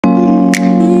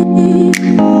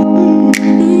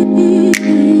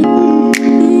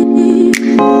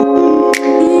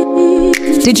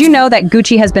Did you know that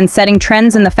Gucci has been setting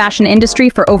trends in the fashion industry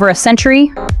for over a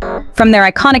century? From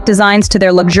their iconic designs to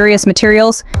their luxurious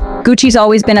materials, Gucci's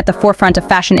always been at the forefront of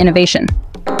fashion innovation.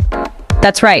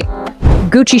 That's right.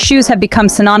 Gucci shoes have become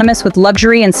synonymous with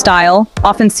luxury and style,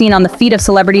 often seen on the feet of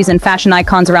celebrities and fashion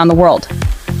icons around the world.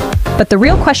 But the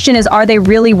real question is, are they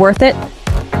really worth it?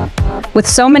 With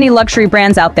so many luxury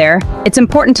brands out there, it's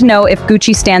important to know if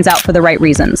Gucci stands out for the right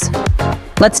reasons.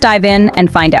 Let's dive in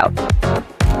and find out.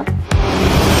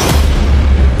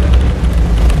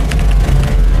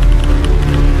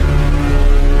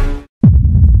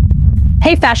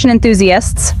 Hey fashion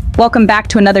enthusiasts, welcome back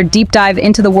to another deep dive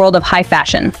into the world of high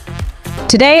fashion.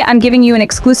 Today, I'm giving you an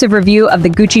exclusive review of the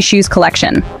Gucci shoes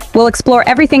collection. We'll explore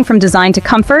everything from design to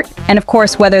comfort, and of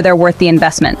course, whether they're worth the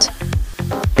investment.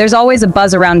 There's always a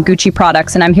buzz around Gucci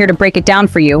products, and I'm here to break it down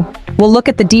for you. We'll look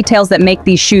at the details that make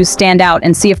these shoes stand out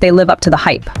and see if they live up to the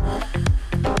hype.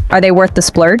 Are they worth the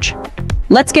splurge?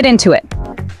 Let's get into it.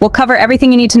 We'll cover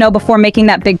everything you need to know before making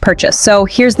that big purchase, so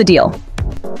here's the deal.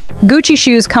 Gucci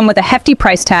shoes come with a hefty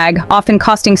price tag, often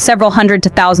costing several hundred to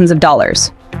thousands of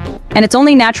dollars. And it's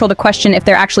only natural to question if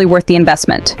they're actually worth the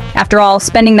investment. After all,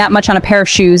 spending that much on a pair of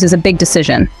shoes is a big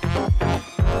decision.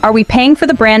 Are we paying for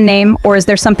the brand name, or is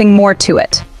there something more to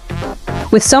it?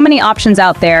 With so many options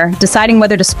out there, deciding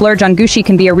whether to splurge on Gucci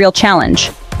can be a real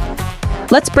challenge.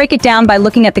 Let's break it down by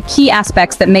looking at the key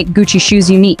aspects that make Gucci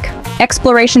shoes unique.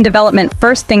 Exploration development,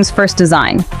 first things first,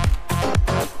 design.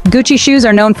 Gucci shoes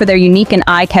are known for their unique and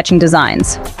eye-catching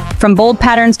designs. From bold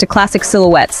patterns to classic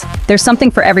silhouettes, there's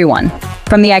something for everyone.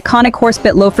 From the iconic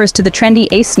horsebit loafers to the trendy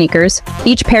Ace sneakers,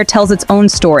 each pair tells its own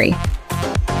story.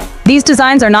 These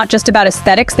designs are not just about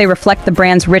aesthetics, they reflect the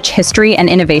brand's rich history and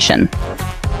innovation.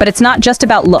 But it's not just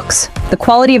about looks. The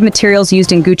quality of materials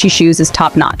used in Gucci shoes is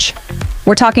top-notch.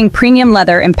 We're talking premium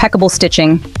leather, impeccable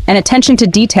stitching, and attention to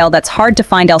detail that's hard to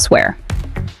find elsewhere.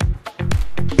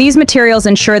 These materials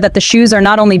ensure that the shoes are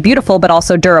not only beautiful but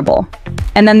also durable.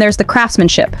 And then there's the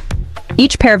craftsmanship.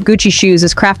 Each pair of Gucci shoes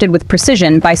is crafted with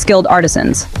precision by skilled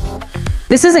artisans.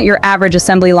 This isn't your average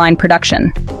assembly line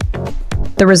production.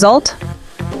 The result?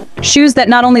 Shoes that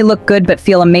not only look good but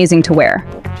feel amazing to wear.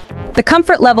 The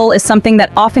comfort level is something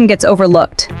that often gets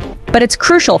overlooked, but it's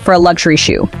crucial for a luxury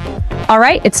shoe.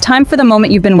 Alright, it's time for the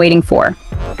moment you've been waiting for.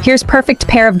 Here's a perfect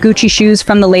pair of Gucci shoes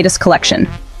from the latest collection.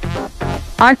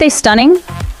 Aren't they stunning?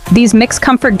 These mix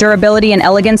comfort, durability, and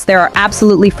elegance, they are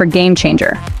absolutely for game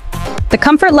changer. The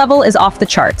comfort level is off the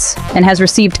charts and has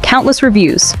received countless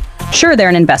reviews. Sure, they're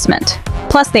an investment.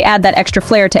 Plus, they add that extra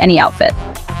flair to any outfit.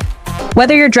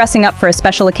 Whether you're dressing up for a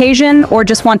special occasion or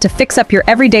just want to fix up your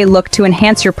everyday look to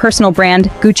enhance your personal brand,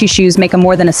 Gucci shoes make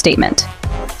more than a statement.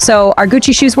 So, are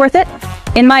Gucci shoes worth it?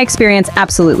 In my experience,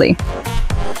 absolutely.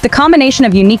 The combination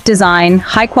of unique design,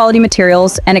 high-quality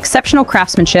materials, and exceptional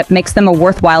craftsmanship makes them a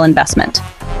worthwhile investment.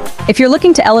 If you're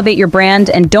looking to elevate your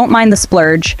brand and don't mind the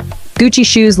splurge, Gucci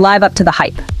shoes live up to the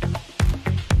hype.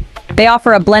 They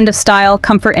offer a blend of style,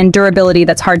 comfort, and durability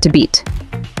that's hard to beat.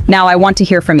 Now, I want to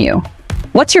hear from you.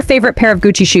 What's your favorite pair of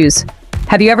Gucci shoes?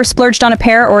 Have you ever splurged on a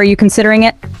pair, or are you considering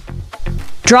it?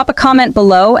 Drop a comment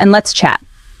below and let's chat.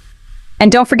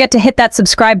 And don't forget to hit that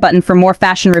subscribe button for more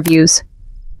fashion reviews.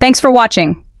 Thanks for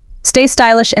watching. Stay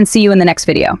stylish and see you in the next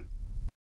video.